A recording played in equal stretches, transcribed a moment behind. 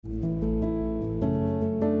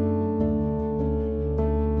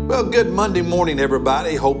Well, good Monday morning,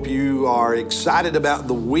 everybody. Hope you are excited about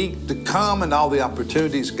the week to come and all the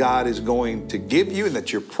opportunities God is going to give you, and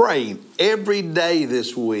that you're praying every day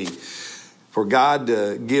this week for God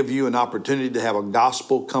to give you an opportunity to have a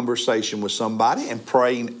gospel conversation with somebody, and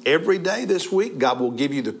praying every day this week, God will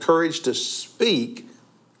give you the courage to speak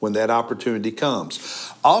when that opportunity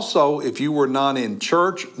comes. Also, if you were not in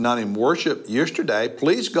church, not in worship yesterday,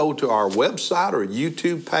 please go to our website or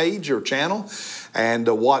YouTube page or channel and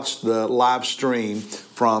watch the live stream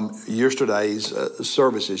from yesterday's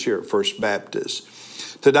services here at First Baptist.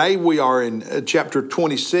 Today we are in chapter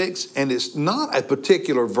 26, and it's not a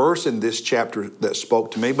particular verse in this chapter that spoke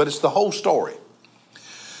to me, but it's the whole story.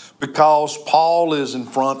 Because Paul is in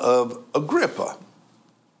front of Agrippa,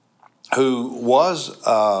 who was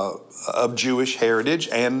of Jewish heritage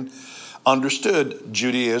and understood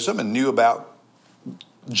Judaism and knew about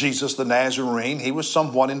Jesus the Nazarene. He was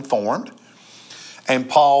somewhat informed. And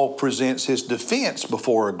Paul presents his defense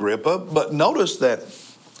before Agrippa, but notice that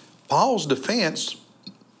Paul's defense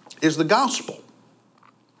is the gospel.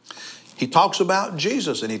 He talks about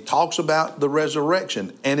Jesus and he talks about the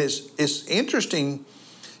resurrection. And it's interesting,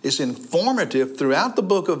 it's informative throughout the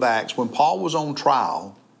book of Acts. When Paul was on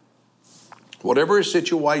trial, whatever his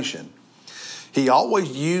situation, he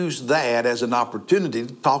always used that as an opportunity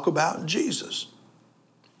to talk about Jesus.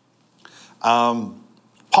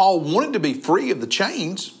 Paul wanted to be free of the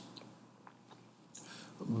chains,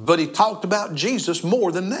 but he talked about Jesus more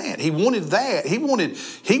than that. He wanted that. He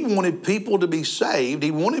wanted people to be saved.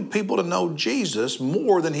 He wanted people to know Jesus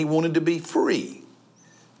more than he wanted to be free.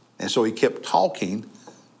 And so he kept talking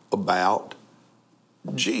about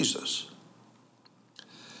Jesus.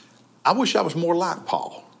 I wish I was more like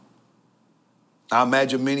Paul. I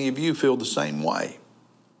imagine many of you feel the same way.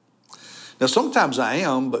 Now, sometimes I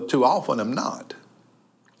am, but too often I'm not.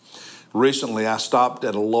 Recently, I stopped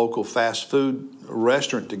at a local fast food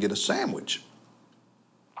restaurant to get a sandwich.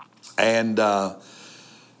 And the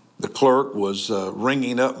clerk was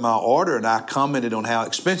ringing up my order, and I commented on how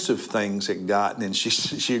expensive things had gotten. And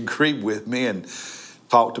she agreed with me and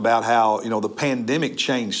talked about how, the pandemic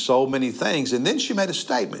changed so many things. And then she made a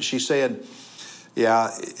statement. She said, yeah,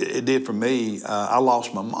 it did for me. I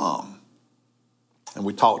lost my mom. And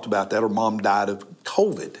we talked about that. Her mom died of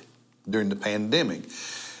COVID during the pandemic.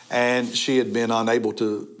 And she had been unable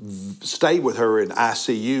to stay with her in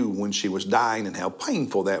ICU when she was dying and how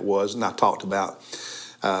painful that was. And I talked about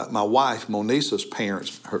my wife, Monisa's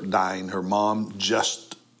parents, her dying. Her mom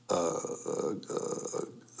just a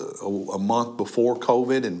month before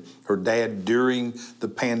COVID, and her dad during the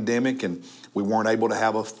pandemic. And we weren't able to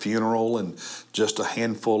have a funeral, and just a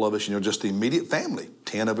handful of us, just the immediate family,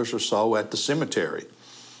 10 of us or so at the cemetery.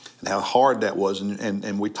 And how hard that was,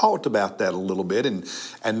 and we talked about that a little bit,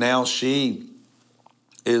 and now she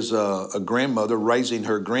is a grandmother raising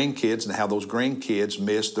her grandkids, and how those grandkids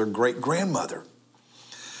miss their great-grandmother.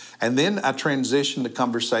 And then I transitioned the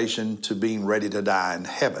conversation to being ready to die in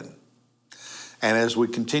heaven. And as we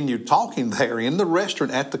continued talking there in the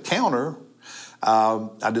restaurant at the counter, I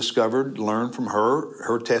learned from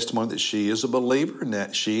her testimony that she is a believer and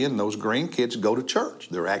that she and those grandkids go to church.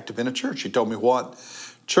 They're active in a church. She told me what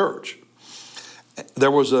church. There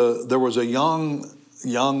was a young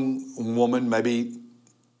woman, maybe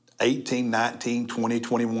 18, 19, 20,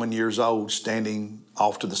 21 years old, standing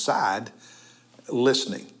off to the side,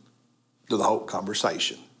 listening to the whole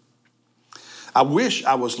conversation. I wish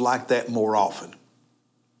I was like that more often.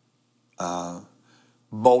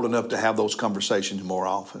 Bold enough to have those conversations more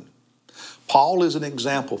often. Paul is an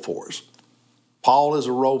example for us. Paul is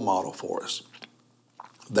a role model for us,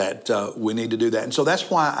 that we need to do that. And so that's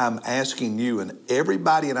why I'm asking you and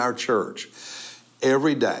everybody in our church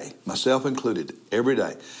every day, myself included, every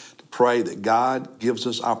day, to pray that God gives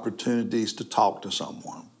us opportunities to talk to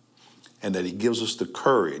someone, and that he gives us the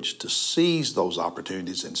courage to seize those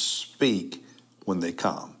opportunities and speak when they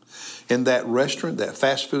come. In that restaurant, that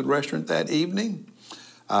fast food restaurant that evening,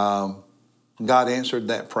 God answered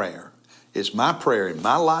that prayer. It's my prayer in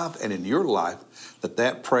my life and in your life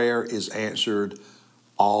that prayer is answered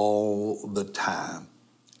all the time,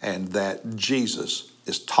 and that Jesus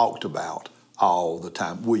is talked about all the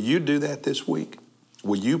time. Will you do that this week?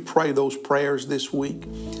 Will you pray those prayers this week?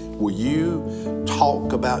 Will you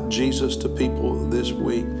talk about Jesus to people this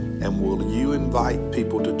week? And will you invite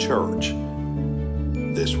people to church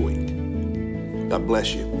this week? God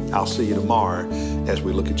bless you. I'll see you tomorrow as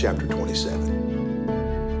we look at chapter 27.